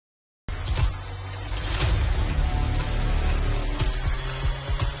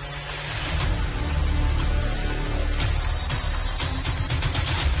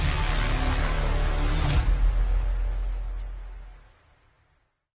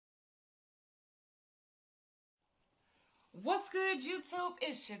What's good, YouTube?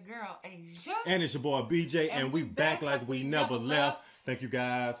 It's your girl, Asia. And it's your boy, BJ, and we back like we never left. Thank you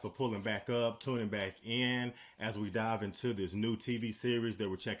guys for pulling back up, tuning back in as we dive into this new TV series that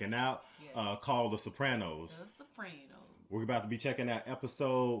we're checking out called The Sopranos. The Sopranos. We're about to be checking out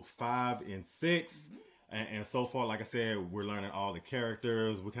episode 5 and 6. Mm-hmm. And so far, like I said, we're learning all the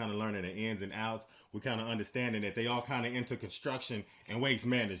characters. We're kind of learning the ins and outs. We're kind of understanding that they all kind of into construction and waste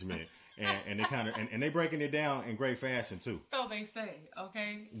management. And they kind of and they breaking it down in great fashion too. So they say,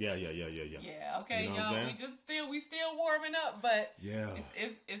 okay. Yeah. Yeah, okay, you know y'all. We still warming up, but yeah,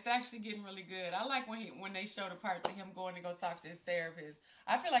 it's actually getting really good. I like when they show the part to him going to go talk to his therapist.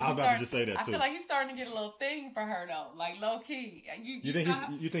 I feel like I feel like he's starting to get a little thing for her though, like low key. You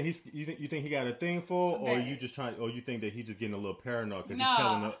think he got a thing for, or you just trying, or you think that he's just getting a little paranoid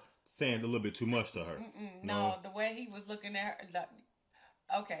because he's saying a little bit too much to her? No, the way he was looking at her.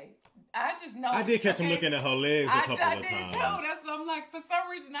 Okay, I just know. I did catch him looking at her legs a couple of times. I did too. That's what I'm like. For some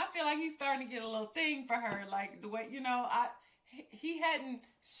reason, I feel like he's starting to get a little thing for her. Like the way, he hadn't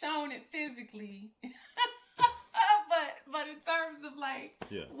shown it physically, but in terms of like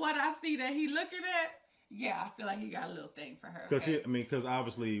what I see that he looking at. Yeah, I feel like he got a little thing for her. Because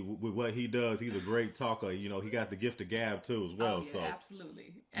obviously with what he does, he's a great talker. You know, he got the gift of gab too as well. Oh, yeah, so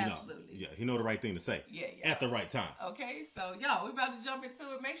absolutely. He know the right thing to say. Yeah. At the right time. Okay, so y'all, we're about to jump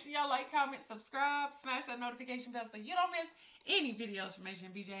into it. Make sure y'all like, comment, subscribe, smash that notification bell so you don't miss any videos from Asia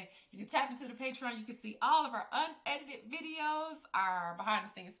and BJ. You can tap into the Patreon. You can see all of our unedited videos, our behind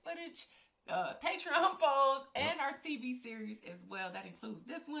the scenes footage, Patreon polls, and our TV series as well. That includes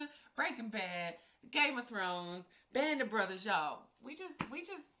this one, Breaking Bad, Game of Thrones, Band of Brothers, y'all. We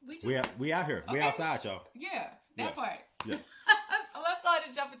out here. Okay? We outside, y'all. Yeah, that part. Yeah. So let's go ahead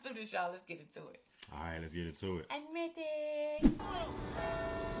and jump into this, y'all. Let's get into it. All right, let's get into it. Admit it.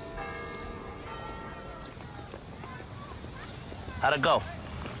 How'd it go?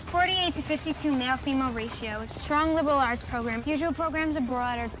 48 to 52 male-female ratio. Strong liberal arts program. Usual programs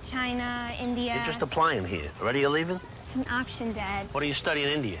abroad are China, India. You're just applying here. Ready, you're leaving? It's an option, Dad. What do you study in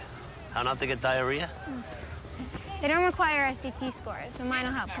India? How not to get diarrhea? They don't require SAT scores, so mine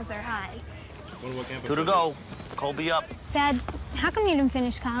will help because they're high. 2 to go. Colby up. Dad, how come you didn't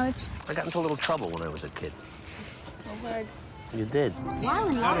finish college? I got into a little trouble when I was a kid. Oh, word. You did. While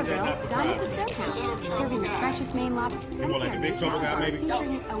in Lauderdale, Donna's a steakhouse, serving the freshest Maine lobster. More like a big trouble guy, maybe?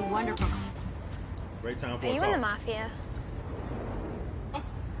 Featuring a wonderful... Great time for Are you in the mafia?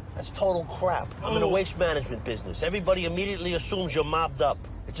 That's total crap. I'm in a waste management business. Everybody immediately assumes you're mobbed up.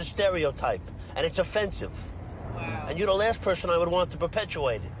 It's a stereotype, and it's offensive. Wow. And you're the last person I would want to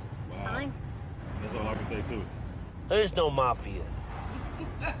perpetuate it. Wow. Fine. That's all I can say, too. There is no mafia.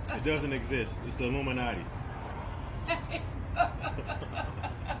 It doesn't exist. It's the Illuminati.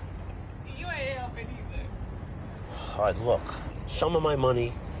 You ain't helping either. All right, look. Some of my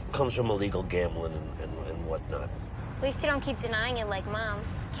money comes from illegal gambling and whatnot. At least you don't keep denying it like Mom.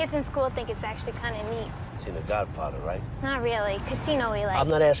 Kids in school think it's actually kind of neat. Seen The Godfather, right? Not really. Casino we like. I'm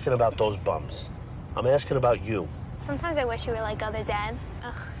not asking about those bums. I'm asking about you. Sometimes I wish you were like other dads.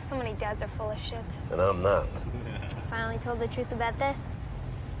 Ugh, so many dads are full of shit. And I'm not. Finally told the truth about this.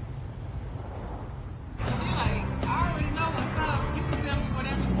 She like, I already know what's up. You can tell me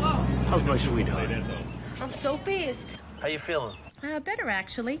whatever you want. How's my sweetheart? I'm so pissed. How you feeling? Better,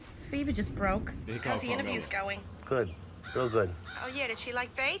 actually. Fever just broke. How's the interviews going? Good. Real good. Oh, yeah. Did she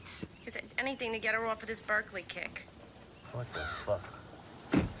like Bates? Anything to get her off of this Berkeley kick. What the fuck?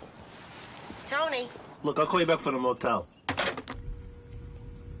 Tony. Look, I'll call you back for the motel.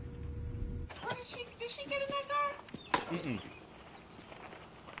 What did she get in that car? Mm-mm.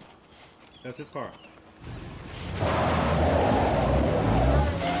 That's his car.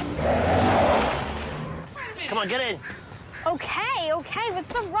 Come on, get in. Okay. What's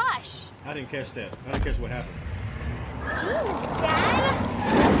the rush? I didn't catch that. I didn't catch what happened. Jeez, Dad.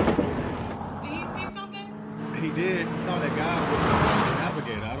 Did he see something? He did. He saw that guy with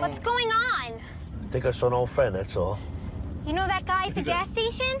the navigator. What's going on? I think I saw an old friend, that's all. You know that guy at the gas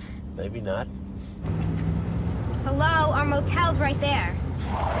station? Maybe not. Hello, our motel's right there.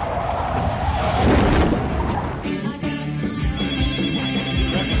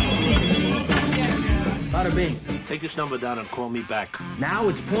 Bada bing. Take this number down and call me back. Now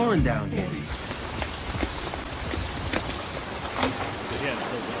it's pouring down here.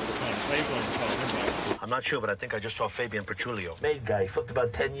 I'm not sure, but I think I just saw Fabian Petrulio. Maid guy. He fucked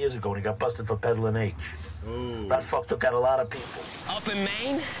about 10 years ago when he got busted for peddling H. Ooh. That fuck took out a lot of people. Up in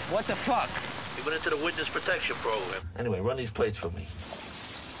Maine? What the fuck? He went into the witness protection program. Anyway, run these plates for me.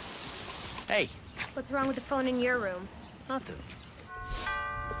 Hey. What's wrong with the phone in your room? Nothing.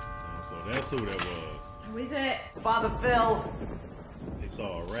 So that's who that was. Who is it? Father Phil. They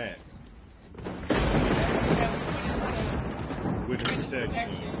saw a rat. That was Witness protection.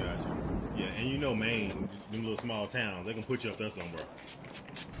 protection. Gotcha. Yeah, and you know Maine, them little small towns, they can put you up there somewhere.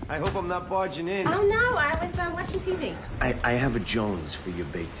 I hope I'm not barging in. Oh, no, I was watching TV. I have a Jones for your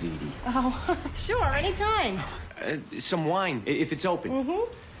baked ziti. Oh, sure, anytime. Some wine, if it's open.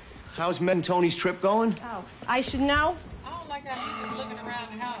 Mm-hmm. How's Med and Tony's trip going? Oh, I should know. I don't like how he was looking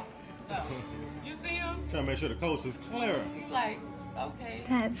around the house and stuff. You see him? Trying to make sure the coast is clear. He like, okay.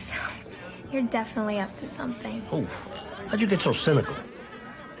 Ted, you're definitely up to something. Oh, how'd you get so cynical?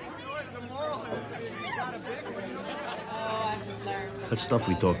 Oh, I just learned. That's stuff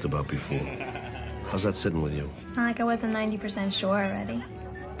we talked about before. How's that sitting with you? Not like I wasn't 90% sure already.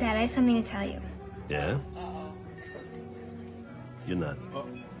 Dad, I have something to tell you. Yeah? Uh-oh. You're not.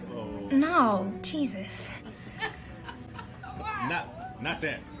 No, Jesus. Not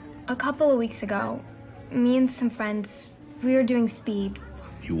that. A couple of weeks ago, me and some friends, we were doing speed.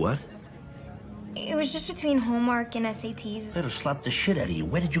 You what? It was just between homework and SATs. That'll slap the shit out of you.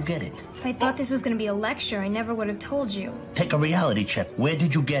 Where did you get it? If I thought this was going to be a lecture, I never would have told you. Take a reality check. Where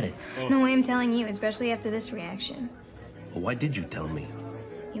did you get it? No way I'm telling you, especially after this reaction. Well, why did you tell me?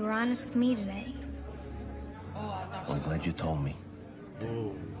 You were honest with me today. Oh, I thought I'm glad you told me.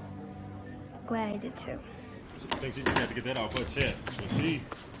 Oh. Glad I did too. I think she just had to get that off her chest.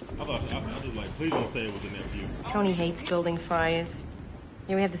 But I was like, please don't say it was a nephew. Tony hates building fires.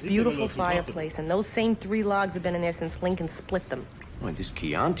 Yeah, we have this He did a beautiful little too comfortable. fireplace, and those same 3 logs have been in there since Lincoln split them. Boy, this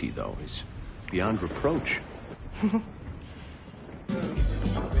Chianti, though, is beyond reproach.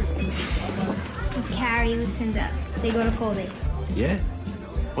 This is Carrie, Lucinda. They go to Colby. Yeah?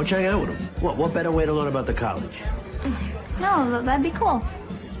 Why don't you hang out with him? What better way to learn about the college? No, that'd be cool.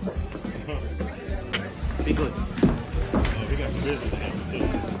 Be good. They got some business to handle, too.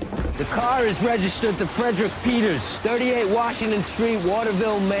 The car is registered to Frederick Peters, 38 Washington Street,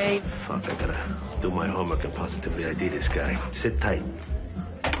 Waterville, Maine. Fuck, I gotta do my homework and positively ID this guy. Sit tight.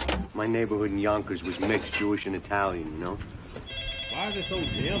 My neighborhood in Yonkers was mixed Jewish and Italian, you know? Why is it so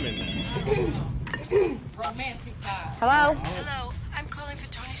dim in there? romantic vibe. Hello? Hello, I'm calling for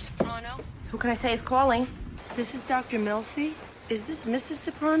Tony Soprano. Who can I say is calling? This is Dr. Melfi. Is this Mrs.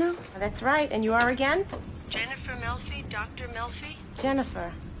 Soprano? That's right, and you are again? Jennifer Melfi, Dr. Melfi?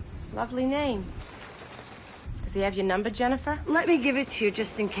 Jennifer. Lovely name. Does he have your number, Jennifer? Let me give it to you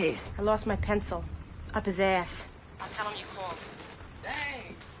just in case. I lost my pencil. Up his ass. I'll tell him you called.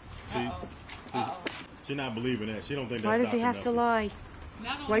 Dang. She's not believing that. She don't think that's Why does he Dr. have to Melfi. lie?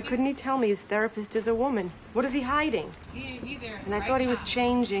 Not only Why couldn't he tell me his therapist is a woman? What is he hiding? he there at And the I right thought he was time.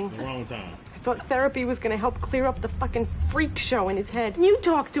 changing. The wrong time. I thought therapy was going to help clear up the fucking freak show in his head. You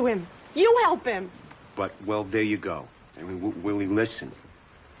talk to him. You help him. But, well, there you go. I mean, will he listen?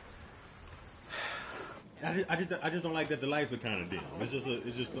 I just don't like that the lights are kind of dim. It's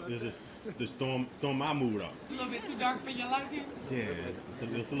just throwing my mood off. It's a little bit too dark for your liking. Yeah,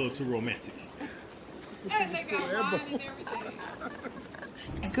 it's a little too romantic. And they got wine and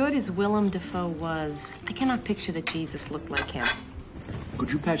everything. Good as Willem Dafoe was, I cannot picture that Jesus looked like him.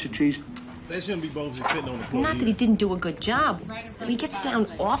 Could you pass the cheese? They shouldn't be both just sitting on the floor. Not that he didn't do a good job. Right in front When he of the gets down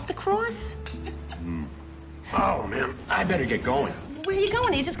fireplace. off the cross? Oh, man, I better get going. Where are you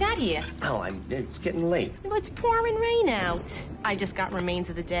going? You just got here. Oh, it's getting late. Well, it's pouring rain out. I just got remains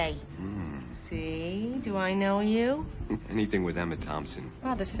of the day. See? Do I know you? Anything with Emma Thompson.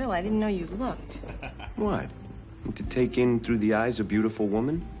 Father Phil, I didn't know you looked. What? To take in through the eyes a beautiful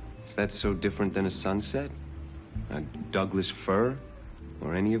woman? Is that so different than a sunset? A Douglas fir?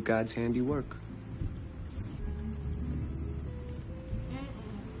 Or any of God's handiwork?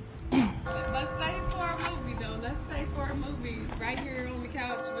 Let's stay for a movie, though. Let's stay for a movie right here on the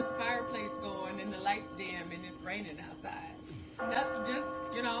couch with the fireplace going and the lights dim and it's raining outside. Nothing, just,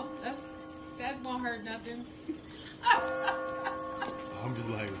 that won't hurt nothing. I'm just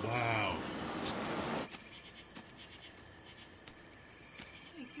like, wow.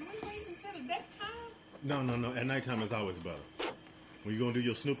 Hey, can we wait until the daytime? No. At nighttime, it's always better. When you're going to do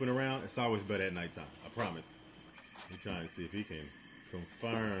your snooping around, it's always better at nighttime. I promise. I'm trying to see if he can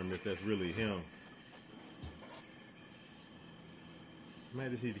confirm that that's really him. Might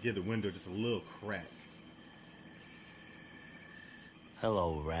just need to give the window just a little crack.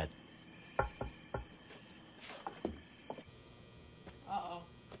 Hello, rat. Uh-oh.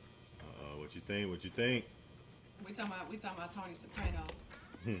 What you think? We talking about Tony Soprano.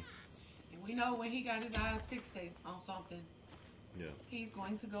 And we know when he got his eyes fixed on something, Yeah. he's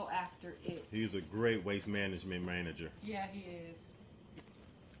going to go after it. He's a great waste management manager. Yeah, he is.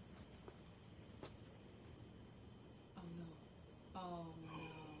 Oh no.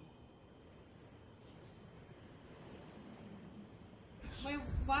 Wait,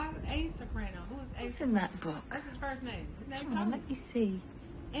 why A Soprano? Who's A? What's in that book? What's his first name? His name's Come on, Tony. let me see.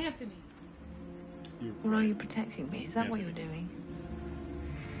 Anthony. Or are you protecting me? Is that what you're doing?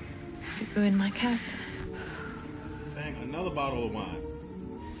 You ruined my character. Dang, another bottle of wine.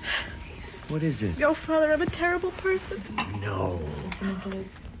 What is it? Yo, Father, I'm a terrible person. No.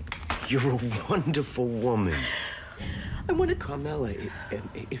 You're a wonderful woman. I want to... Carmela,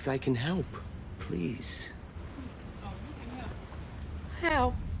 if I can help, please. Oh, you can help.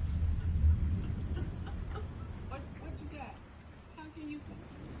 How? What you got? How can you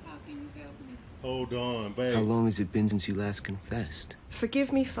help me? Hold on, babe. How long has it been since you last confessed?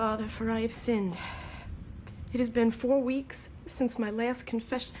 Forgive me, Father, for I have sinned. It has been 4 weeks since my last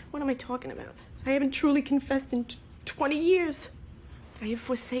confession. What am I talking about? I haven't truly confessed in 20 years. I have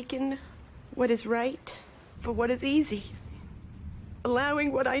forsaken what is right for what is easy.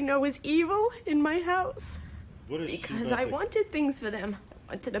 Allowing what I know is evil in my house. What is because I wanted things for them.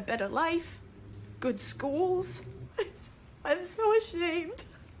 I wanted a better life, good schools. I'm so ashamed.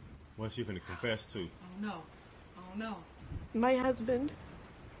 What's she finna confess to? Oh no. Oh no. My husband.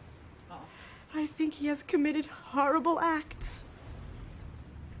 Oh. I think he has committed horrible acts.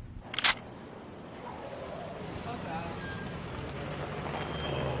 Oh God.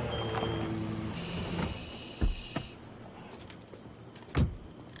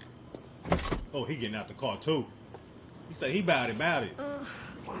 Oh, he getting out the car too. He said he about it.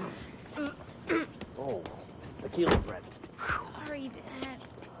 Oh, tequila bread. Sorry, Dad.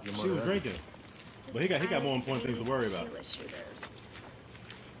 She was drinking. But he got more important things to worry about.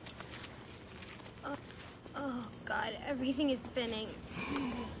 Oh, God, everything is spinning.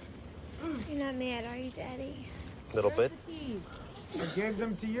 You're not mad, are you, Daddy? Little bit. I gave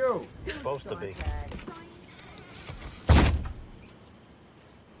them to you. Supposed to be.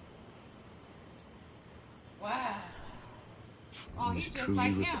 Wow. Oh, You he must just truly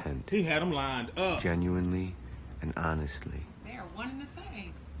like him. repent. He had him lined up. Genuinely and honestly. They are one and the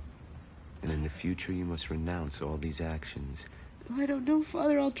same. And in the future, you must renounce all these actions. I don't know,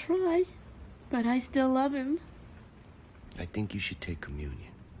 Father. I'll try. But I still love him. I think you should take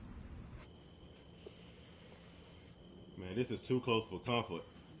communion. Man, this is too close for comfort.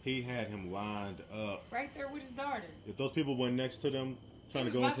 He had him lined up. Right there with his daughter. If those people weren't next to them, trying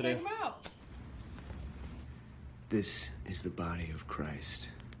to He go was into about to their... take him out. This is the body of Christ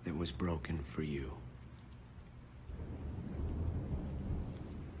that was broken for you.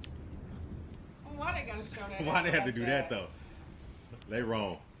 Well, why they gotta show that? Why they have to like do that though? They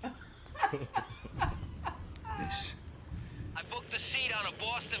wrong. This. I booked a seat on a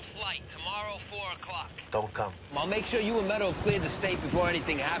Boston flight tomorrow, 4 o'clock. Don't come. I'll make sure you and Meadow clear the state before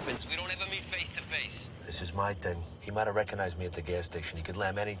anything happens. We don't ever meet face to face. This is my thing. He might have recognized me at the gas station. He could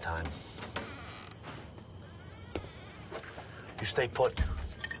lam anytime. You stay put.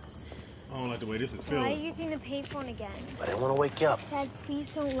 I don't like the way this is Why are feeling. you using the payphone again? I didn't want to wake you up. Dad,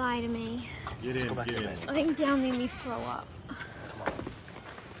 please don't lie to me. Get in, get in. Lying down made me throw up.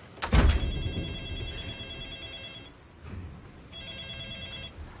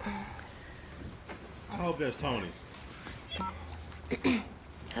 I hope that's Tony.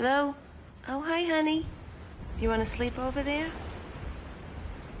 Hello? Oh, hi, honey. You want to sleep over there?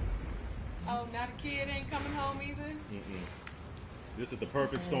 Oh, now the kid ain't coming home either? Mm-mm. This is the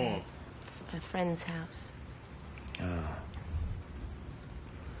perfect storm. A friend's house. Oh.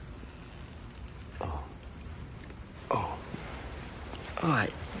 All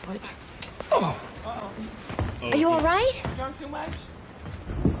right. What? Oh. Are you all right? Drunk too much?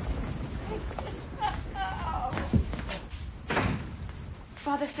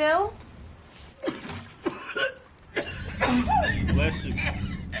 Father Phil? Bless you.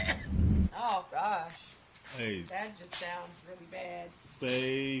 Oh, gosh. Hey, That just sounds really bad.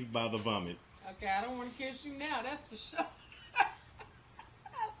 saved by the vomit. Okay, I don't want to kiss you now. That's for sure.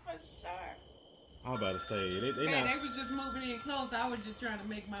 That's for sure. I was about to say, they Man, not... they was just moving in close. I was just trying to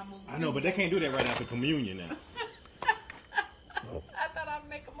make my move. I know, but they can't do that right after communion now. I thought I'd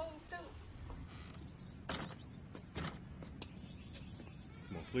make a move too.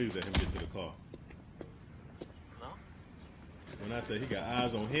 Come on, please let him get to the car. No? When I say he got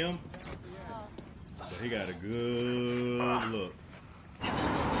eyes on him, so he got a good look.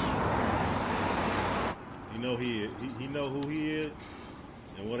 He know he know who he is,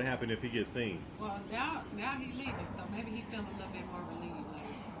 and what'll happen if he gets seen. Well, now he's leaving, so maybe he feeling a little bit more relieved.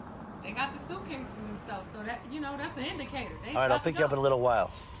 Like, they got the suitcases and stuff, so that that's an indicator. They All right, I'll pick you up in a little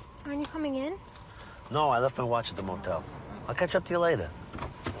while. Aren't you coming in? No, I left my watch at the motel. I'll catch up to you later.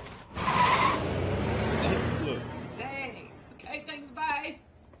 Look, Dang. Okay, thanks. Bye.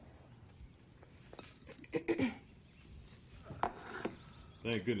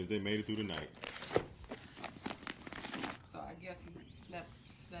 Thank goodness they made it through the night. So I guess he slept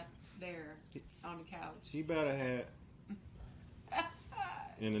there on the couch. He better have.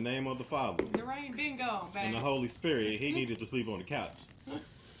 In the name of the Father. The rain been gone, baby. And the Holy Spirit, he needed to sleep on the couch.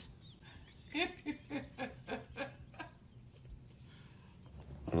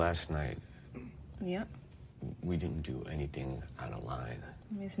 Last night, Yep. we didn't do anything out of line.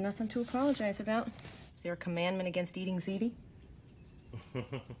 There's nothing to apologize about. Is there a commandment against eating ziti?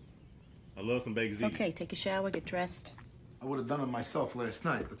 I love some baked ziti. It's okay. Take a shower, get dressed. I would have done it myself last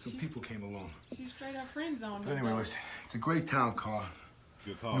night, but some people came along. She's straight up friend zone. But anyway, listen, it's a great town car.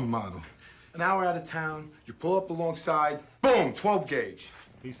 Good car. New model. An hour out of town, you pull up alongside, boom, 12 gauge.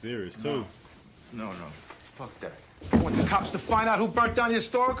 He's serious, too. No. Fuck that. You want the cops to find out who burnt down the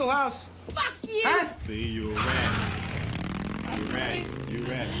historical house? Fuck you! Huh? See, you a rat. You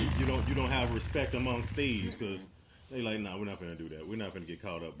rat. You don't have respect among thieves, because they like, nah, we're not gonna do that. We're not gonna get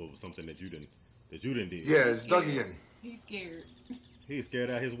caught up over something that you didn't do. Yeah, it's Dougie in. He's scared. He's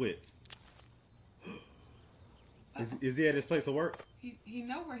scared out his wits. Is he at his place of work? He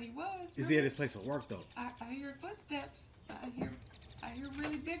know where he was. Is he at his place of work though? I hear footsteps. I hear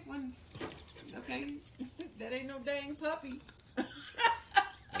really big ones. Okay, that ain't no dang puppy.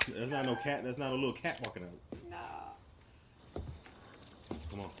 That's not no cat. That's not a little cat walking out. No.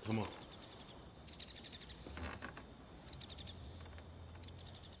 Come on.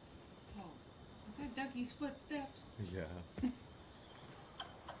 Oh, is that Dougie's footsteps? Yeah.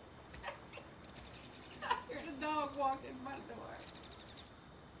 I hear the dog walking by the door.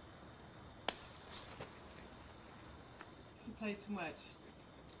 He played too much.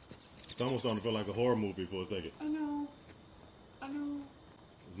 It's almost starting to feel like a horror movie for a second. I know.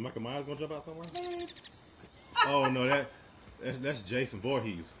 Is Michael Myers gonna jump out somewhere? Man. Oh no, that's Jason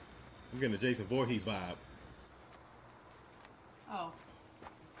Voorhees. I'm getting a Jason Voorhees vibe.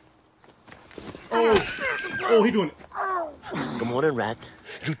 Oh, he doing it. Good morning, Rat.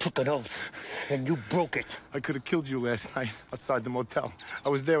 You took an oath, and you broke it. I could have killed you last night outside the motel. I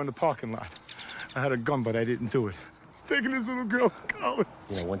was there in the parking lot. I had a gun, but I didn't do it. It's taking this little girl to college.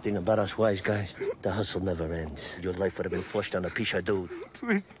 You know, one thing about us wise guys, the hustle never ends. Your life would have been flushed on a piece of dude.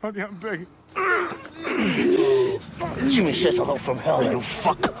 Please, honey, I'm begging. Jimmy says hello from hell, you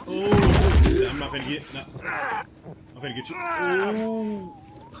fuck. I'm not gonna get. No. I'm gonna get you. Ooh.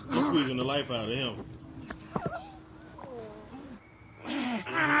 I'm squeezing the life out of him.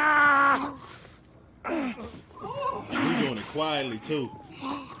 He's doing it quietly too.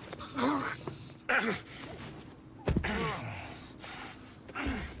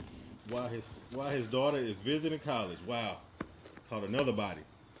 While his daughter is visiting college. Wow. Caught another body.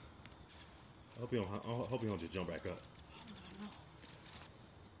 I hope he don't just jump back up.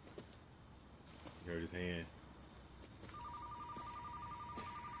 You heard his hand.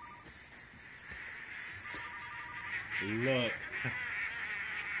 Look.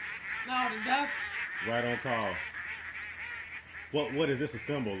 No, the ducks. Right on call. What is this a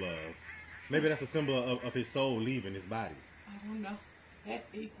symbol of? Maybe that's a symbol of his soul leaving his body. I don't know.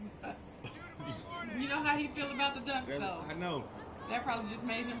 You know how he feel about the ducks, though. I know. That probably just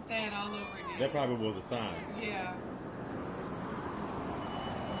made him sad all over again. That probably was a sign. Yeah.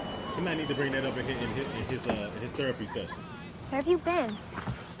 He might need to bring that up in his therapy session. Where have you been?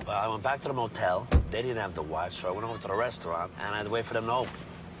 Well, I went back to the motel. They didn't have the watch, so I went over to the restaurant, and I had to wait for them to open.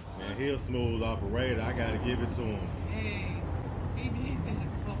 Man, he's a smooth operator. I gotta give it to him. Hey, he did that.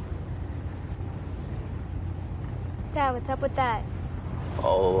 Dad, what's up with that?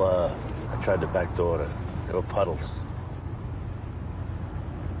 Oh, I tried the back door. There were puddles.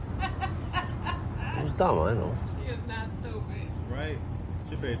 It was dumb, I know. She is not stupid. Right?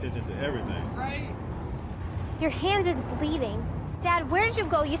 She pay attention to everything. Right? Your hand is bleeding. Dad, where did you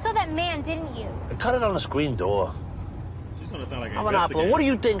go? You saw that man, didn't you? I cut it on the screen door. She's gonna sound like an I'm an apple. What do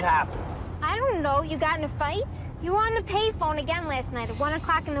you think happened? I don't know. You got in a fight? You were on the payphone again last night at 1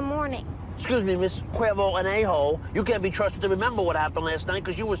 o'clock in the morning. Excuse me, Miss Cuervo and a-hole. You can't be trusted to remember what happened last night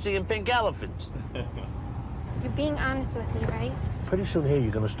because you were seeing pink elephants. You're being honest with me, right? Pretty soon here,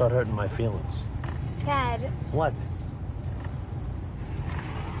 you're going to start hurting my feelings. Dad. What?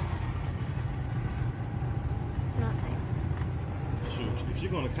 Nothing. If she's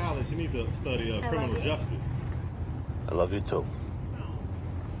going to college, she needs to study criminal justice. I love you, too.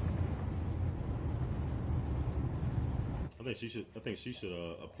 I think she should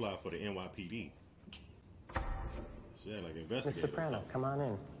apply for the NYPD. She had like investigator. Miss Soprano, come on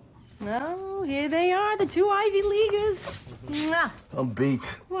in. Oh, here they are, the two Ivy Leaguers. Mwah. I'm beat.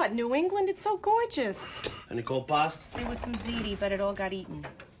 What, New England? It's so gorgeous. Any cold pasta? There was some ziti, but it all got eaten.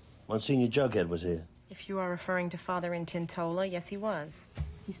 Monsignor Jughead was here. If you are referring to Father in Tintola, yes, he was.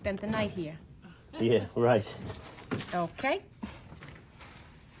 He spent the night here. Yeah, right. Okay.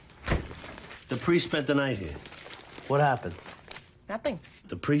 The priest spent the night here. What happened? Nothing.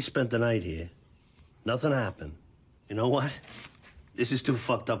 The priest spent the night here. Nothing happened. You know what? This is too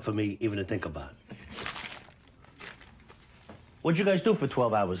fucked up for me even to think about. What'd you guys do for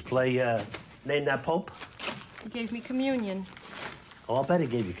 12 hours? Play, Name That Pope? He gave me communion. Oh, I'll bet he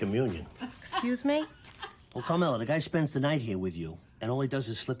gave you communion. Excuse me? Well, Carmela, the guy spends the night here with you, and all he does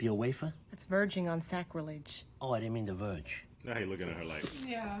is slip you a wafer? That's verging on sacrilege. Oh, I didn't mean to verge. Now he looking at her like...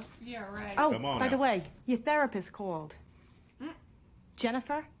 Yeah, right. Oh, Come on by now. the way, your therapist called.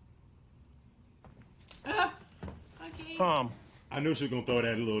 Jennifer? Okay. Tom. I knew she was going to throw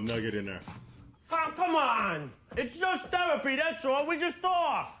that little nugget in there. Tom, come on! It's just therapy, that's all. We just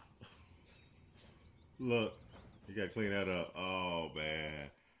talk. Look, you got to clean that up. Oh, man.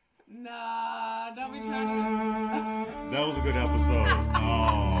 Nah, don't be trying to... That was a good episode.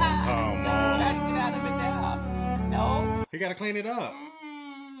 Oh, come on. Trying to get out of it now. No. He got to clean it up.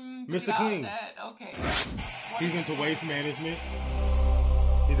 Get Mr. out Clean. that. Okay. He's into waste management.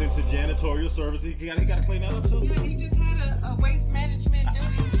 He's into janitorial services. He got to clean that up, too. Yeah, he just had a waste management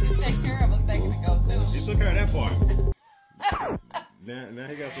duty to take care of a second ago, too. He took care of that part. now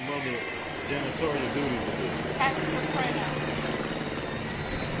he got some other janitorial duties to do. Happy Sopranos.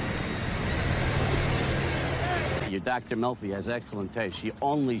 Your Dr. Melfi has excellent taste. She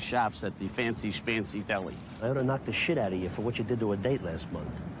only shops at the fancy schmancy deli. I ought to knock the shit out of you for what you did to a date last month.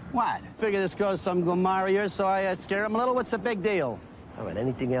 What? Figure this girl's some Gomarier, so I scare him a little. What's the big deal? All right,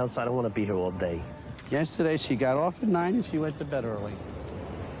 anything else? I don't want to be here all day. Yesterday, she got off at 9 and she went to bed early.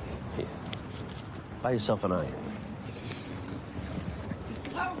 Here. Buy yourself an iron.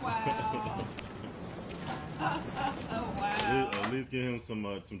 Oh, wow. Oh, wow. At least give him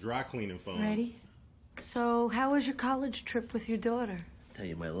some dry cleaning funds. Ready? So, how was your college trip with your daughter? Tell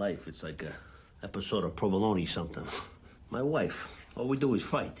you my life, it's like a episode of Provolone something. My wife, all we do is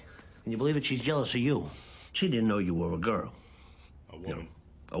fight. Can you believe it? She's jealous of you. She didn't know you were a girl. A woman. You know,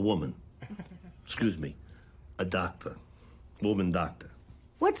 a woman. Excuse me. A doctor. Woman doctor.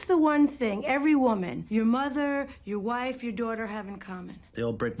 What's the one thing every woman, your mother, your wife, your daughter have in common? They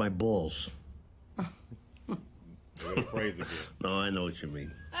all break my balls. What a phrase again. No, I know what you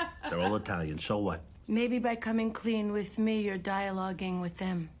mean. They're all Italian, so what? Maybe by coming clean with me, you're dialoguing with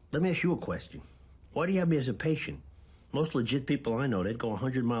them. Let me ask you a question. Why do you have me as a patient? Most legit people I know, they'd go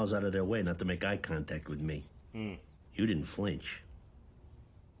 100 miles out of their way not to make eye contact with me. You didn't flinch.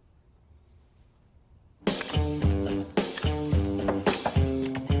 I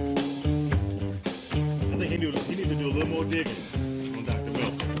think he need to do a little more digging on Dr.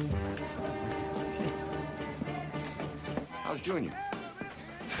 Melfi. How's Junior?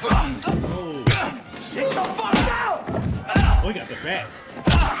 Oh. Sit the fuck down! Oh, he got the bat.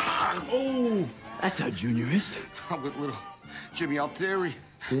 Oh. That's how Junior is. I'm with little Jimmy Altieri.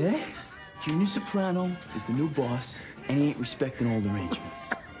 Yeah? Junior Soprano is the new boss, and he ain't respecting old arrangements.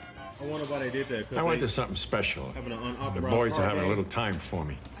 I wonder why they did that. I went to something special. Having an unauthorized The boys are having a party. little time for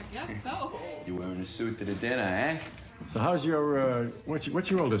me. I guess so. You wearing a suit to the dinner, eh? So how's your, what's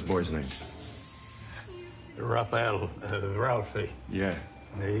your oldest boy's name? Raphael, Ralphie. Yeah.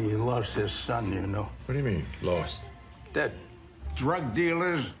 He lost his son, you know. What do you mean, lost? Dead. Drug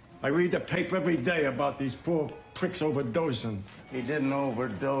dealers. I read the paper every day about these poor pricks overdosing. He didn't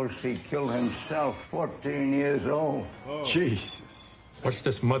overdose. He killed himself, 14 years old. Oh. Jesus. What's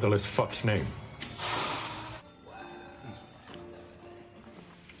this motherless fuck's name?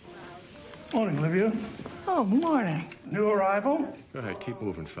 Morning, Olivia. Oh, morning. New arrival? Go ahead, keep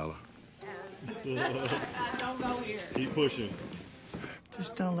moving, fella. Don't go here. Keep pushing.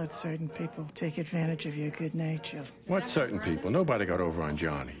 Just don't let certain people take advantage of your good nature. What certain people? Nobody got over on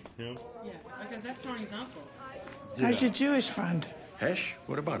Johnny. Him? Yeah, because that's Tony's uncle. How's your Jewish friend? Hesh?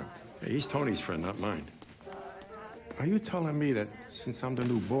 What about him? Hey, he's Tony's friend, not mine. Are you telling me that since I'm the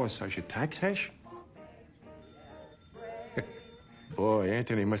new boss, I should tax Hesh? Boy,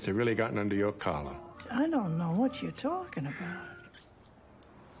 Anthony must have really gotten under your collar. I don't know what you're talking about.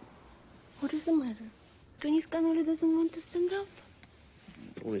 What is the matter? Granny's really doesn't want to stand up.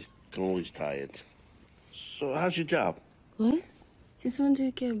 Always tired. So, how's your job? What? Since when do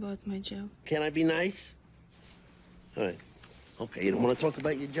you care about my job? Can I be nice? All right. Okay, you don't want to talk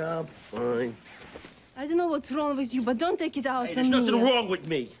about your job? Fine. I don't know what's wrong with you, but don't take it out Hey, on there's me. nothing wrong with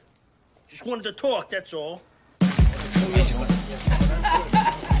me. Just wanted to talk, that's all.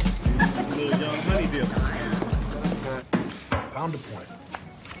 Little young honey dip. Pound a point.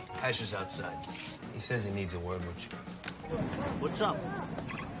 Ash is outside. He says he needs a word with you. What's up?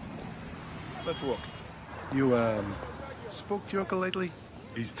 Let's walk. You, spoke to your uncle lately?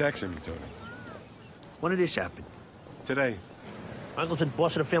 He's texting me, Tony. When did this happen? Today. Uncle's been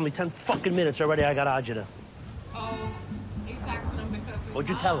boss of the family 10 fucking minutes already. I got agita. Oh, he texted him because his What'd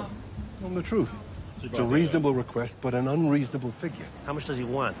you tell him? Tell him the truth. It's a reasonable request, but an unreasonable figure. How much does he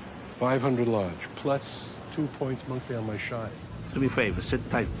want? 500 large, plus 2 points monthly on my shy. Do me a favor, sit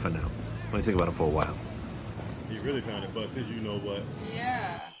tight for now. Let me think about it for a while. He really trying to bust his, you know what?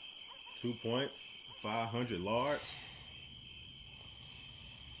 Yeah. 2 points, 500 large.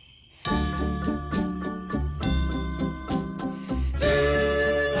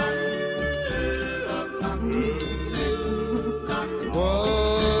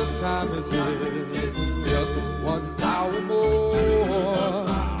 What time is it? Just 1 hour more.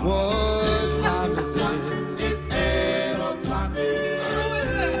 What time is it? It's 8 o'clock.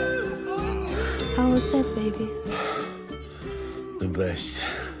 How was that, baby? The best.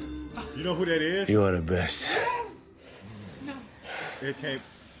 You know who that is? You are the best. No. It came.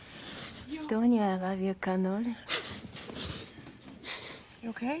 Doña, Radiodanoo. You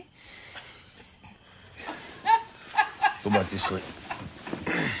okay? Go back to sleep.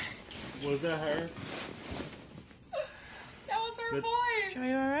 Was that her? That was her voice. Are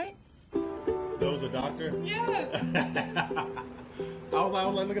you all right? That was the doctor? Yes. I was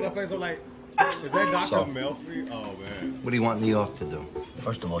like, look at her face. I'm like, is that Dr. Melfi? Oh, man. What do you want New York to do?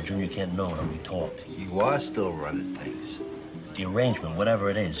 First of all, Junior can't know that we talked. You are still running things. The arrangement, whatever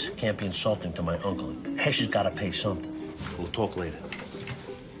it is, can't be insulting to my uncle. Hesh has got to pay something. We'll talk later.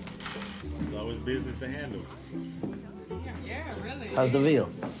 It's always business to handle. Yeah, really. How's the veal?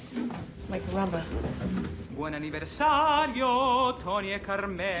 It's like rubber. Buon anniversario, Tony and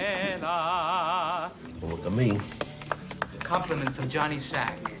Carmela. Don't look at me. Compliments of Johnny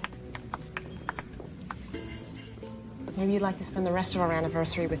Sack. Maybe you'd like to spend the rest of our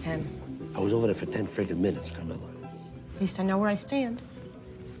anniversary with him. I was over there for 10 friggin' minutes, Carmela. At least I know where I stand.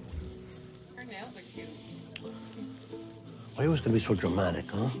 Her nails are cute. Why are you always gonna be so dramatic,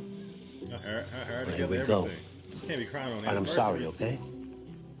 huh? Her Well, together, here we everything. go. Just can't be crying on And I'm anniversary. sorry, okay?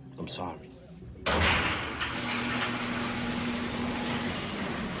 I'm sorry.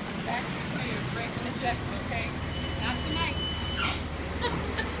 Back to you, breaking the check, okay? Not tonight.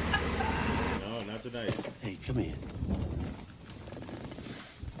 No, not tonight. Hey, come here.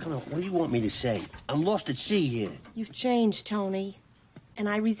 Come on, what do you want me to say? I'm lost at sea here. You've changed, Tony, and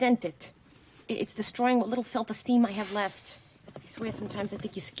I resent it. It's destroying what little self-esteem I have left. I swear sometimes I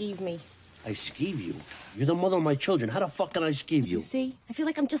think you skeeve me. I skeeve you? You're the mother of my children. How the fuck can I skeeve you? You see? I feel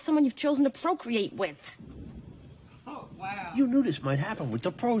like I'm just someone you've chosen to procreate with. Oh, wow. You knew this might happen with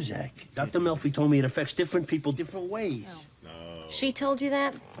the Prozac. Dr. Melfi told me it affects different people different ways. No. She told you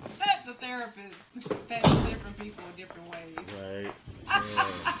that? The therapist. Affects different people in different ways. Right.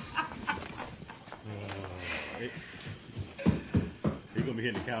 He's gonna be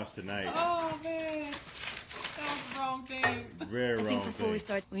hitting the couch tonight. Oh, man. That was the wrong thing. Very I wrong think before thing. we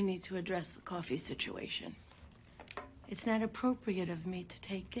start, we need to address the coffee situation. It's not appropriate of me to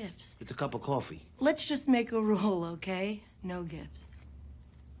take gifts. It's a cup of coffee. Let's just make a rule, okay? No gifts.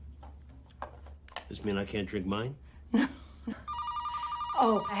 This mean I can't drink mine?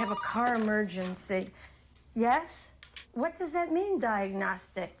 Oh, I have a car emergency. Yes? What does that mean,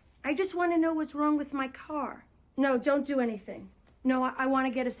 diagnostic? I just want to know what's wrong with my car. No, don't do anything. No, I want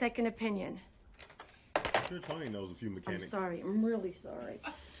to get a second opinion. I'm sure Tony knows a few mechanics. I'm sorry. I'm really sorry.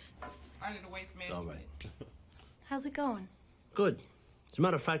 Part of the waste management. All right. How's it going? Good. As a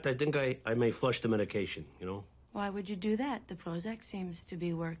matter of fact, I think I may flush the medication, you know? Why would you do that? The Prozac seems to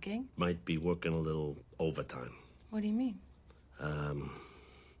be working. Might be working a little overtime. What do you mean?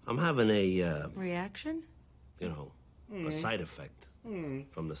 I'm having a, Reaction? you know, a side effect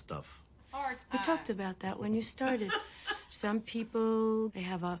from the stuff. We talked about that when you started. Some people, they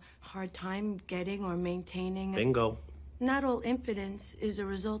have a hard time getting or maintaining. Bingo. Not all impotence is a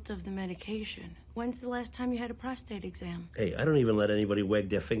result of the medication. When's the last time you had a prostate exam? Hey, I don't even let anybody wag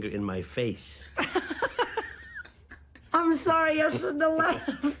their finger in my face. I'm sorry. I shouldn't have laughed.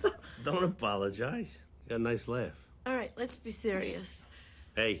 Don't apologize. You got a nice laugh. All right, let's be serious.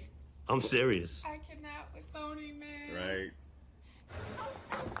 Hey, I'm serious. I cannot with Tony, man. Right.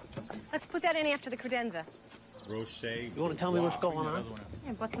 Let's put that in after the credenza. Rocher. You want to tell me what's going on?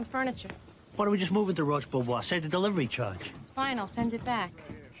 Yeah, bought some furniture. Why don't we just move into Roche Beauvoir? Save the delivery charge. Fine, I'll send it back.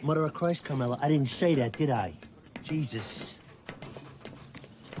 Mother of Christ, Carmela, I didn't say that, did I? Jesus.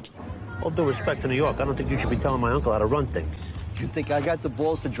 All due respect to New York, I don't think you should be telling my uncle how to run things. You think I got the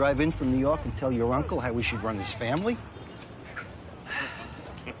balls to drive in from New York and tell your uncle how we should run his family?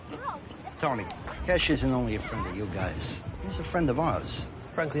 Tony, Cash isn't only a friend of you guys. He's a friend of ours.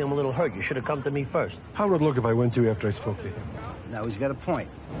 Frankly, I'm a little hurt. You should have come to me first. How would it look if I went to you after I spoke to him? Now, he's got a point.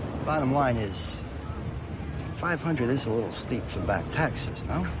 Bottom line is, 500 is a little steep for back taxes,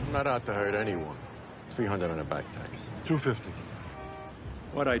 no? I'm not out to hurt anyone. 300 on a back tax. 250.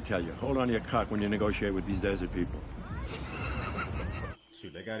 What'd I tell you? Hold on to your cock when you negotiate with these desert people.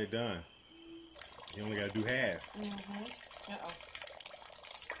 Shoot, they got it done. You only got to do half.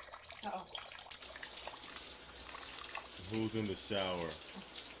 Who's in the shower?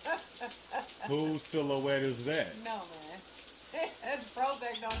 Whose silhouette is that? No, man.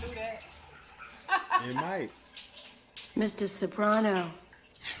 Prozac don't do that. It might. Mr. Soprano.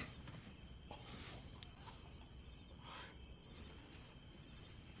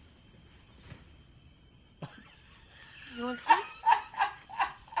 You want sex?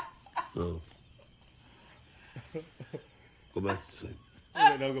 No. Go back to sleep.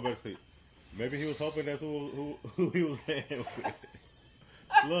 No, go back to sleep. Maybe he was hoping that's who he was saying with.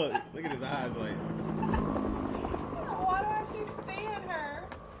 Look at his eyes like. Why do I keep seeing her?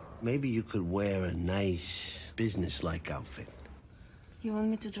 Maybe you could wear a nice business-like outfit. You want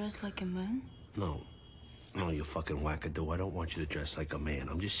me to dress like a man? No, you fucking wackadoo. I don't want you to dress like a man.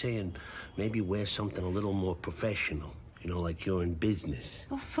 I'm just saying, maybe wear something a little more professional. You know, like you're in business.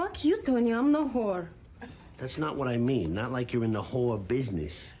 Oh, fuck you, Tony. I'm no whore. That's not what I mean. Not like you're in the whore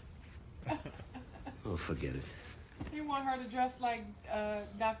business. Oh, forget it. You want her to dress like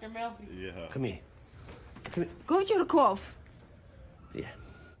Dr. Melfi? Yeah. Come here. Gochurkov. Yeah.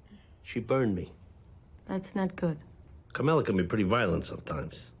 She burned me. That's not good. Carmela can be pretty violent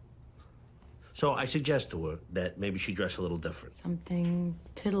sometimes. So I suggest to her that maybe she dress a little different. Something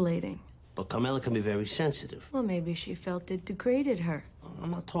titillating. But Carmela can be very sensitive. Well, maybe she felt it degraded her.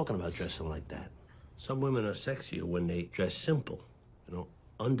 I'm not talking about dressing like that. Some women are sexier when they dress simple, you know,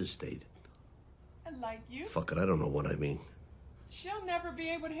 understated. Like you? Fuck it, I don't know what I mean. She'll never be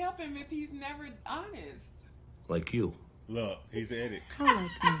able to help him if he's never honest. Like you. Look, he's in it. Kind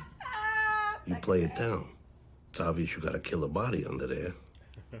of like me. You play it down. It's obvious you got a killer body under there.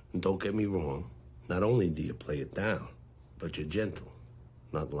 And don't get me wrong. Not only do you play it down, but you're gentle,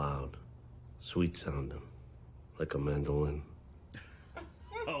 not loud, sweet sounding, like a mandolin.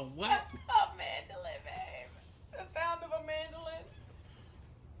 Oh, what? A mandolin, babe. The sound of a mandolin.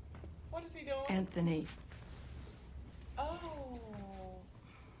 What is he doing? Anthony. Oh.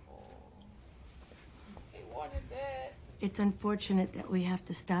 He wanted that. It's unfortunate that we have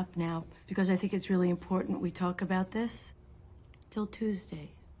to stop now because I think it's really important we talk about this till Tuesday.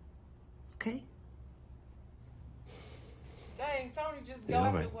 Okay? Dang, Tony just go Yeah, all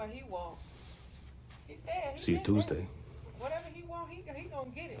after right. what he want. He said he See you meant Tuesday. that. Whatever he want, he gonna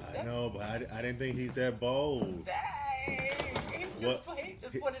get it. I know, but I didn't think he's that bold. Dang. He What?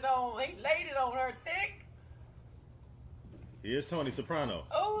 just put it on. He laid it on her thick. He is Tony Soprano.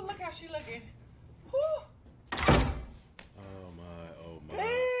 Oh, look how she looking. Whew. Oh my.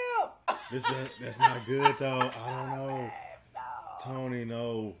 Damn. That's not good though. I don't know. No. Tony,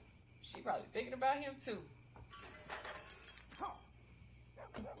 no. She probably thinking about him too.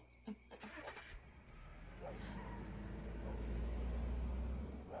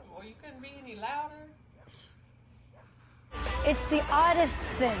 Well, you couldn't be any louder. It's the oddest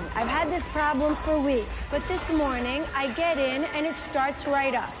thing. I've had this problem for weeks, but this morning I get in and it starts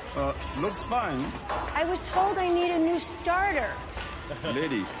right up. Looks fine. I was told I need a new starter.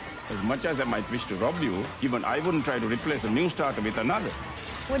 Lady, as much as I might wish to rob you, even I wouldn't try to replace a new starter with another.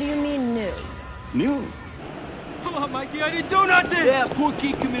 What do you mean new? New? Come on, Mikey, I didn't do nothing! Yeah, poor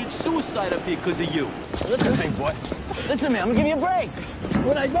kid committed suicide up here because of you. Listen, big boy. Listen, man, I'm gonna give you a break.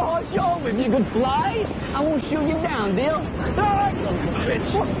 When I go on show, if you could fly, I won't shoot you down, deal? Ah, son of a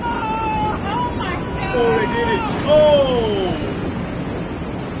bitch. Oh my God! Oh, they did it! Oh!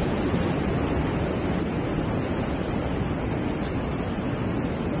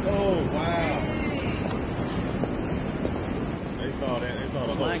 Oh, wow. They saw that. They saw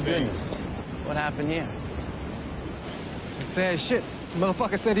the whole My thing. goodness. What happened here? Some sad shit.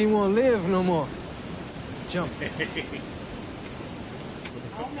 Motherfucker said he won't live no more. Jump. I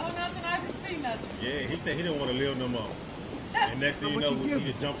don't know nothing. I haven't seen nothing. Yeah, he said he didn't want to live no more. And next thing you know, he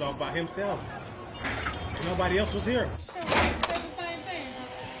just jumped off by himself. Nobody else was here. Sure, I said the same thing.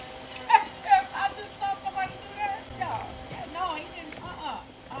 I just saw somebody do that. Yeah, no, he didn't.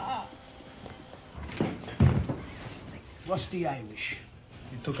 What's the Irish?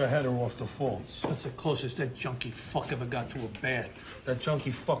 He took a header off the falls. That's the closest that junkie fuck ever got to a bath. That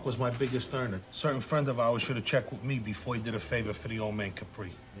junkie fuck was my biggest earner. A certain friend of ours should have checked with me before he did a favor for the old man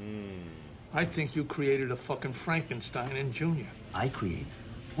Capri. I think you created a fucking Frankenstein in Junior. I created.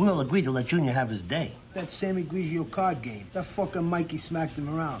 We all agreed to let Junior have his day. That Sammy Grigio card game. That fucking Mikey smacked him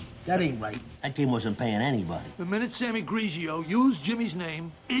around. That ain't right. That game wasn't paying anybody. The minute Sammy Grigio used Jimmy's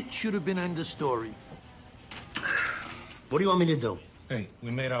name, it should have been end of story. What do you want me to do? Hey,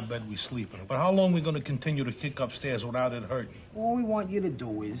 we made our bed, we sleep in it. But how long are we going to continue to kick upstairs without it hurting? All we want you to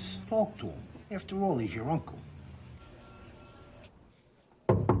do is talk to him. After all, he's your uncle.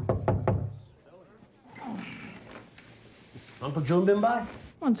 Uncle June been by?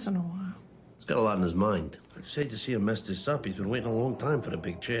 Once in a while. He's got a lot on his mind. I just hate to see him mess this up. He's been waiting a long time for the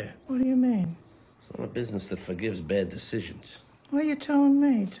big chair. What do you mean? It's not a business that forgives bad decisions. What are you telling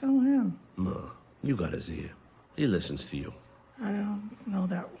me? Tell him. No, you got his ear. He listens to you. I don't know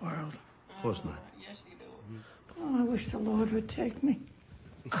that world. Of course not. Yes, you do. Oh, I wish the Lord would take me.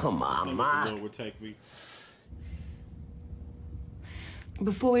 Come on, Ma. The Lord would take me.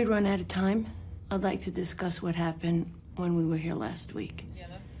 Before we run out of time, I'd like to discuss what happened when we were here last week. Yeah,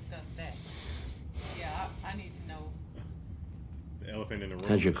 let's discuss that. Yeah, I need to know. The elephant in the room.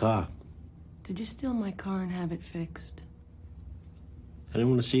 How's your car? Did you steal my car and have it fixed? I didn't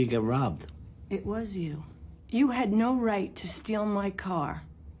want to see you get robbed. It was you. You had no right to steal my car.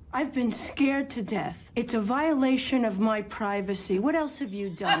 I've been scared to death. It's a violation of my privacy. What else have you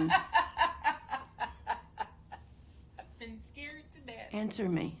done? I've been scared to death. Answer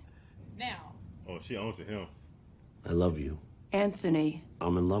me. Now. Oh, she owns to him. I love you. Anthony.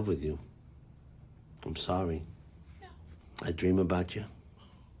 I'm in love with you. I'm sorry. No. I dream about you.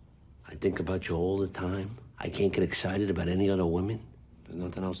 I think about you all the time. I can't get excited about any other women. There's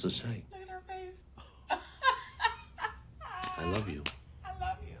nothing else to say. Look at her face. I love you. I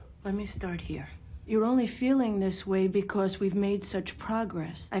love you. Let me start here. You're only feeling this way because we've made such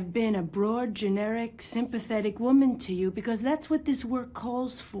progress. I've been a broad, generic, sympathetic woman to you because that's what this work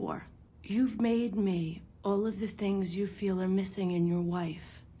calls for. You've made me all of the things you feel are missing in your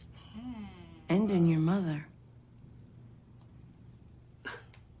wife. And in your mother.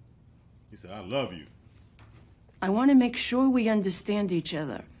 He said, I love you. I want to make sure we understand each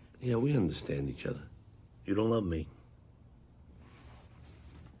other. Yeah, we understand each other. You don't love me.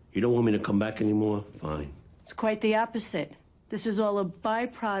 You don't want me to come back anymore? Fine. It's quite the opposite. This is all a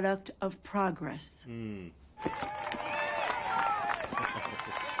byproduct of progress. I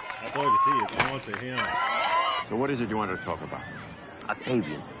told you, she is on to him. So what is it you wanted to talk about?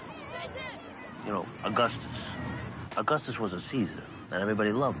 Octavian. You know, Augustus. Augustus was a Caesar, and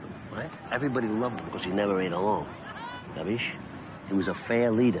everybody loved him, right? Everybody loved him because he never ate alone. Gavish? He was a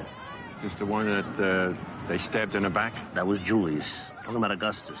fair leader. Just the one that they stabbed in the back? That was Julius. Talking about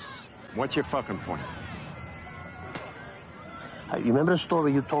Augustus. What's your fucking point? You remember the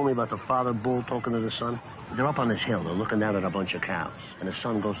story you told me about the father bull talking to the son? They're up on this hill. They're looking down at a bunch of cows. And the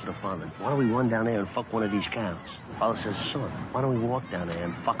son goes to the father. Why don't we run down there and fuck one of these cows? The father says, son, why don't we walk down there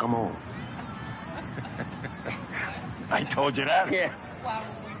and fuck them all? I told you that? Yeah. Why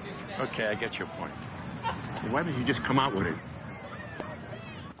would we do that? Okay, I get your point. Why did you just come out with it?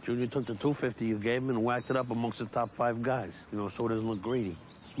 Junior took the $250 you gave him and whacked it up amongst the top 5 guys. You know, so it doesn't look greedy.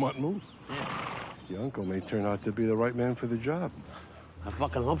 Smart move. Yeah. Your uncle may turn out to be the right man for the job. I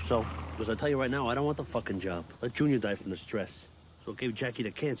fucking hope so. Because I tell you right now, I don't want the fucking job. Let Junior die from the stress. So it gave Jackie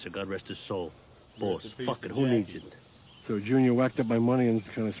the cancer, God rest his soul. Boss, fuck it, who needs it? So Junior whacked up my money and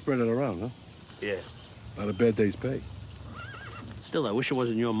kind of spread it around, huh? Yeah. Not a bad day's pay. Still, I wish it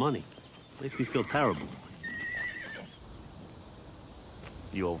wasn't your money. Makes me feel terrible.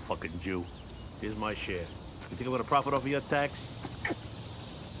 You old fucking Jew. Here's my share. You think I'm gonna profit off of your tax?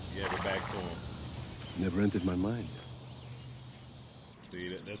 You gave it back to him. Never entered my mind.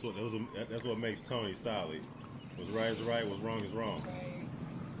 See, that's what makes Tony solid. What's right is right, what's wrong is wrong.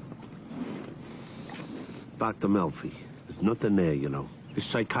 Dr. Melfi, there's nothing there, you know. It's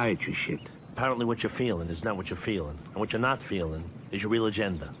psychiatry shit. Apparently what you're feeling is not what you're feeling. And what you're not feeling is your real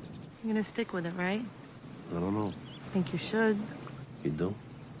agenda. You're gonna stick with it, right? I don't know. I think you should. You do?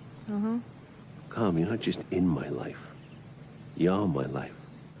 Uh-huh. Come, you're not just in my life. You're my life.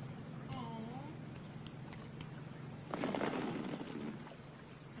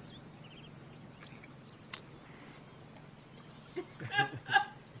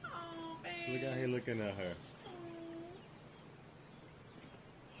 Look out here looking at her.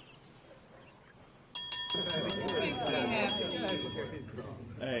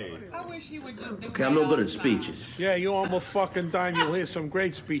 Hey. I wish he would just do Okay, I'm no good at speeches. Yeah, you on a fucking dime. You'll hear some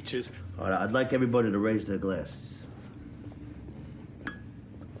great speeches. All right, I'd like everybody to raise their glasses.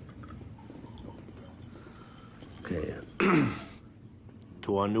 Okay.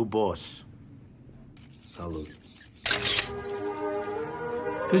 To our new boss. Salute.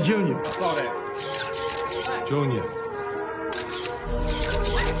 To Junior. I saw that. Junior.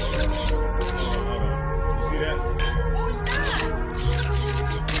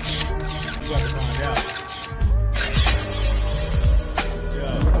 we have to find out.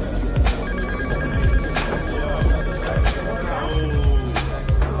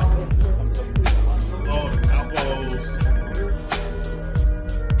 Oh, the capos.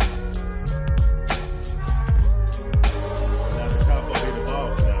 Now the capo be the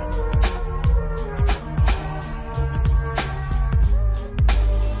boss now.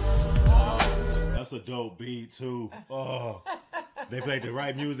 That's a dope beat too. Oh, they played the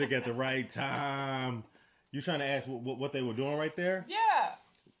right music at the right time. You trying to ask what they were doing right there? Yeah.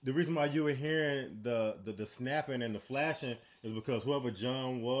 The reason why you were hearing the snapping and the flashing is because whoever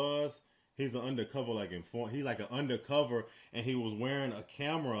John was, he's an undercover he's like an undercover, and he was wearing a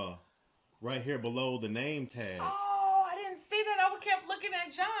camera right here below the name tag. Oh, I didn't see that. I kept looking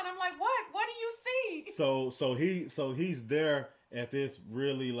at John. I'm like, what? What do you see? So he's there at this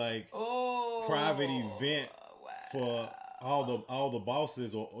really private event for all the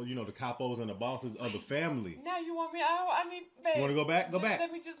bosses or the capos and the bosses of the family. Now you want me? I need. Babe, you want to go back? Go back.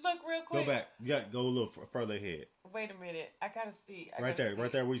 Let me just look real quick. Go back. You got to go a little further ahead. Wait a minute. I gotta see. Right there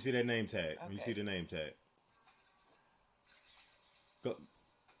where you see that name tag. Okay. When you see the name tag. Go.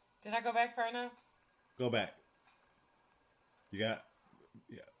 Did I go back far enough? Go back. You got.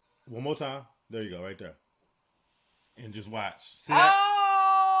 Yeah. One more time. There you go. Right there. And just watch. See that?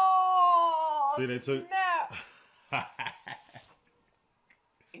 Oh, see that too?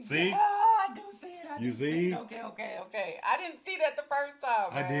 See? Yeah, I do see it. You see? Okay. I didn't see that the first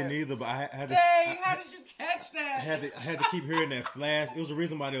time. Man. I didn't either, but I had to. Dang, how did you catch that? I had to keep hearing that flash. It was the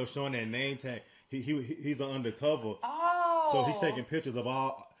reason why they were showing that name tag. He's an undercover. Oh. So he's taking pictures of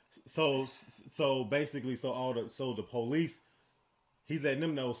all. So basically, the police. He's letting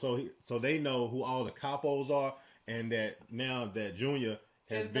them know so they know who all the capos are, and that now that Junior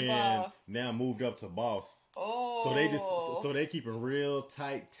has been now moved up to boss. Oh. So they keeping real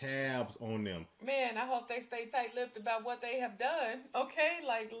tight tabs on them. Man, I hope they stay tight-lipped about what they have done. Okay,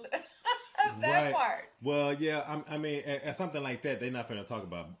 that part. Well, yeah, I mean, at something like that, they're not finna talk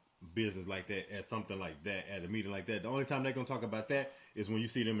about business like that at something like that, at a meeting like that. The only time they're gonna talk about that is when you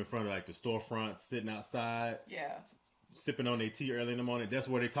see them in front of the storefront, sitting outside. Yeah. Sipping on their tea early in the morning. That's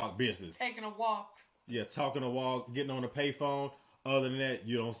where they talk business. Taking a walk. Yeah, talking a walk, getting on the payphone. Other than that,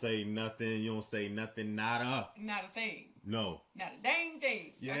 you don't say nothing. You don't say nothing. Nada. Not a thing. No. Not a dang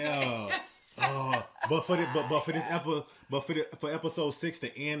thing. Yeah. But for episode 6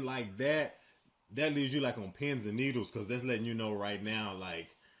 to end like that, that leaves you on pins and needles, because that's letting you know right now.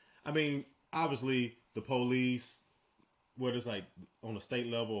 I mean, obviously the police, whether it's on a state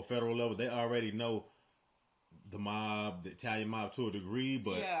level or federal level, they already know the mob, the Italian mob to a degree,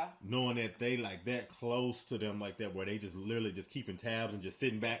 but knowing that they that close to them like that, where they just literally just keeping tabs and just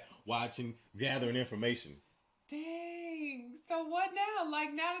sitting back, watching, gathering information. Dang. So what now?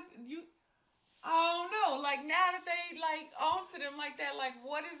 Now that you, oh no, now that they onto them like that,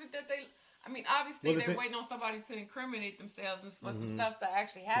 what is it that they, I mean, obviously they're waiting on somebody to incriminate themselves and for some stuff to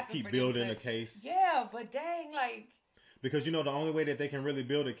actually happen. Just keep building a case. Yeah, but dang, because the only way that they can really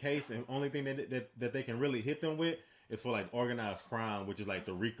build a case, and only thing that they can really hit them with is for organized crime, which is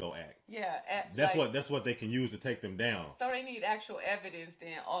the RICO Act. Yeah, that's what they can use to take them down. So they need actual evidence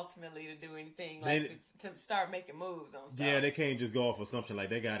then ultimately to do anything, to start making moves on stuff. Yeah, they can't just go off assumption.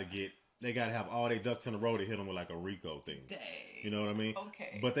 They got to have all their ducks in a row to hit them with a RICO thing. Dang. You know what I mean?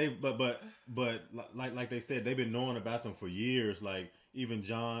 Okay. But like they said, they've been knowing about them for years. Even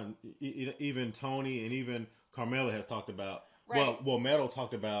John, even Tony, and even Carmela has talked about. Right. Well, Meadow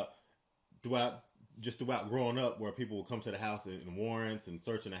talked about throughout growing up, where people would come to the house in warrants and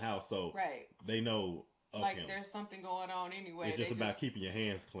searching the house, so they know of him. There's something going on anyway. It's just about keeping your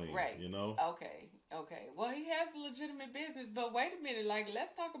hands clean, right? Okay. Well, he has a legitimate business, but wait a minute,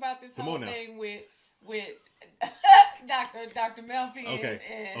 let's talk about this whole thing with Dr. Melfi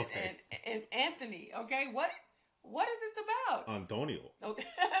and Anthony. Okay, what is this about? Antonio. Okay,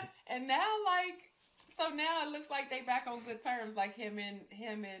 and now so now it looks like they back on good terms, him and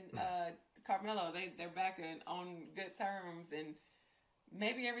Carmelo. They're back on good terms, and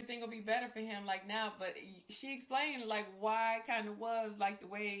maybe everything will be better for him now. But she explained why it kind of was the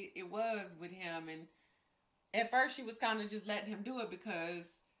way it was with him, and at first she was kind of just letting him do it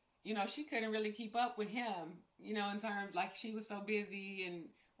because she couldn't really keep up with him. In terms she was so busy and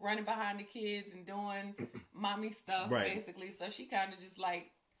running behind the kids and doing mommy stuff basically. So she kind of just let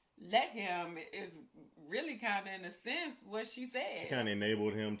him, is really kind of in a sense what she said. She kind of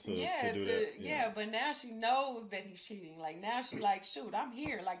enabled him to do that. Yeah, but now she knows that he's cheating. Now she shoot, I'm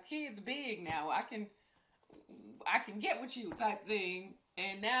here. Kid's big now. I can get with you type thing.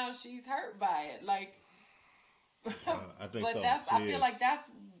 And now she's hurt by it. I think but so. I feel like that's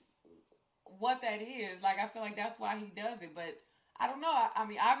what that is. Like, I feel like that's why he does it, but I don't know. I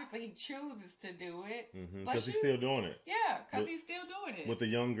mean, obviously he chooses to do it, because he's still doing it. Yeah, because he's still doing it with the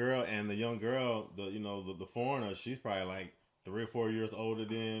young girl, and the young girl, the foreigner, she's probably like 3 or 4 years older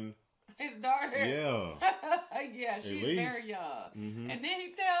than his daughter. Yeah, yeah, she's very young. And then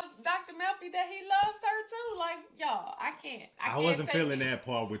he tells Dr. Melfi that he loves her too. Like, y'all, I can't. I wasn't feeling that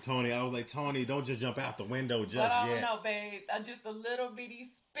part with Tony. I was like, Tony, don't just jump out the window just yet. I don't know, babe. Just a little bitty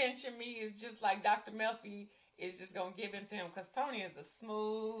pinch of me is just like Dr. Melfi is just gonna give in to him, because Tony is a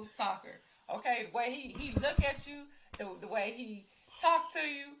smooth talker. Okay, the way he look at you, the way he talk to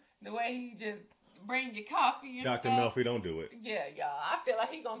you, the way he just bring you coffee and Dr. stuff. Melfi, don't do it. Yeah, y'all. I feel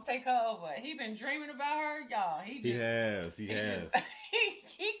like he gonna take her over. He been dreaming about her, y'all. He has. He can't stop. He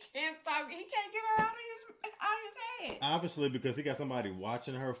can't get her out of his head. Obviously, because he got somebody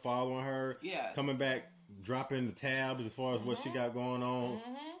watching her, following her, coming back, dropping the tabs as far as what she got going on,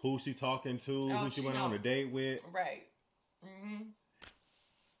 who she talking to, who she went on a date with. Right.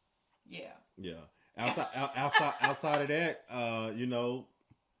 Yeah. Outside of that,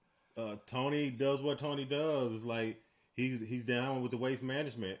 Tony does what Tony does. It's like he's down with the waste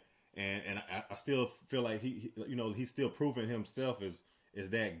management, and I still feel like he's still proving himself as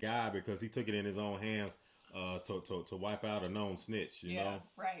that guy, because he took it in his own hands to wipe out a known snitch. You know?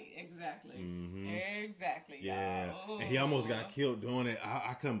 Right. Exactly. Exactly. Yeah, and he almost got killed doing it.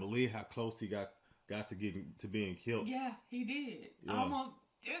 I couldn't believe how close he got to being killed. Yeah, he did. Yeah. Almost.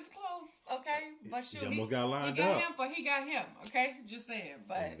 It's close, okay? But shoot, he almost got lined up. He got him, okay? Just saying.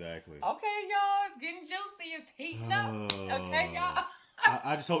 But exactly. Okay, y'all, it's getting juicy. It's heating up. Okay, y'all.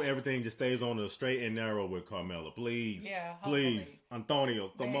 I just hope everything just stays on the straight and narrow with Carmela. Please. Yeah, please.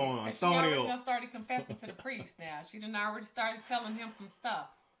 Antonio, come on, Antonio. She already done started confessing to the priest now. She done already started telling him some stuff.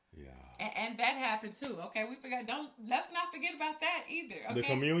 Yeah. And that happened too, okay? Let's not forget about that either, okay? The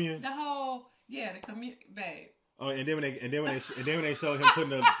communion? The whole, the communion, babe. Oh, and then when they showed him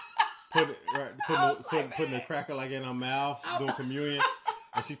putting a cracker like in her mouth, doing communion,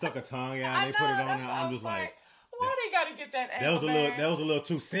 and she took her tongue out and they put it on her. I'm just like, why they gotta get that? That was a little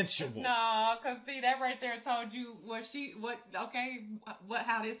too sensual. No, cause see that right there told you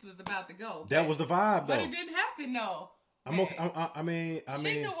how this was about to go. That was the vibe, though. But it didn't happen though. I mean,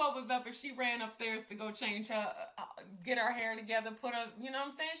 she knew what was up if she ran upstairs to go change her, get her hair together, put her, you know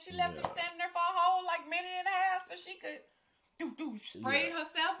what I'm saying? She left him standing there for a whole minute and a half so she could spray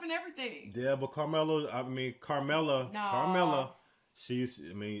herself and everything. Yeah, but Carmela, she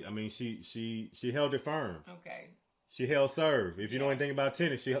held it firm. Okay. She held serve. If you know anything about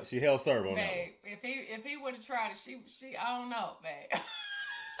tennis, she held serve on that one. If he would have tried it, she I don't know, babe.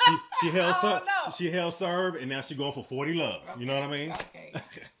 She held serve, and now she's going for 40 loves. Okay. You know what I mean? Okay.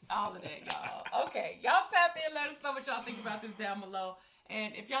 All of that, y'all. Okay. Y'all tap in. Let us know what y'all think about this down below.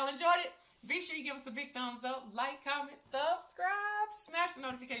 And if y'all enjoyed it, be sure you give us a big thumbs up, like, comment, subscribe, smash the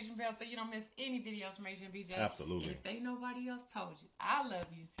notification bell so you don't miss any videos from Asian BJ. Absolutely. And if ain't nobody else told you, I love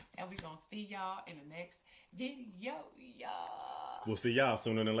you. And we're going to see y'all in the next video, y'all. We'll see y'all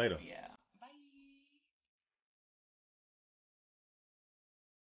sooner than later. Yeah.